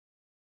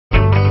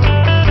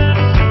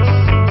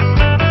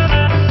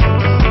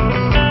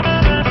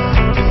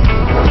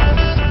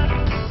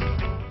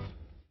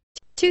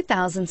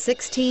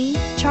2016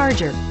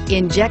 Charger.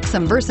 Inject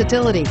some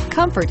versatility,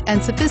 comfort,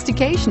 and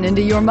sophistication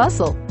into your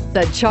muscle.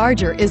 The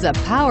Charger is a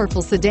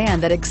powerful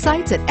sedan that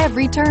excites at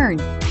every turn.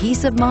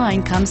 Peace of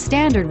mind comes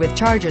standard with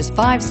Charger's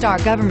 5-star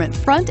government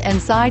front and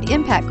side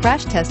impact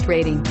crash test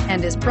rating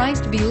and is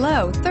priced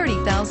below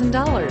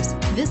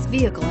 $30,000. This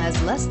vehicle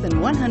has less than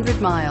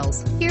 100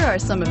 miles. Here are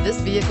some of this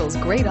vehicle's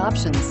great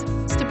options: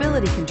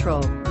 stability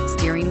control,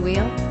 steering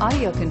wheel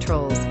audio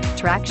controls,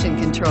 traction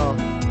control,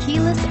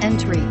 keyless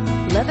entry,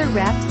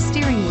 leather-wrapped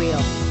steering wheel,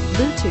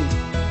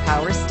 Bluetooth,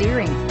 power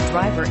steering,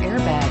 driver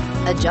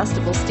airbag,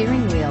 adjustable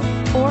steering wheel,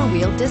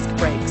 4-wheel disc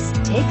brakes.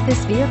 Take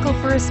this vehicle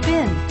for a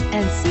spin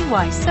and see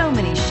why so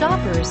many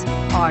shoppers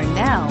are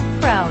now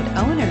proud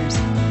owners.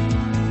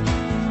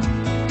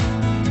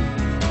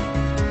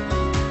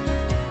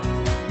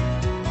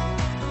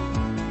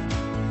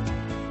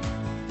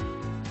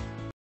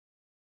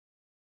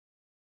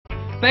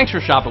 Thanks for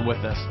shopping with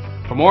us.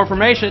 For more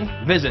information,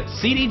 visit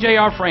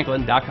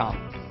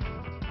cdjrfranklin.com.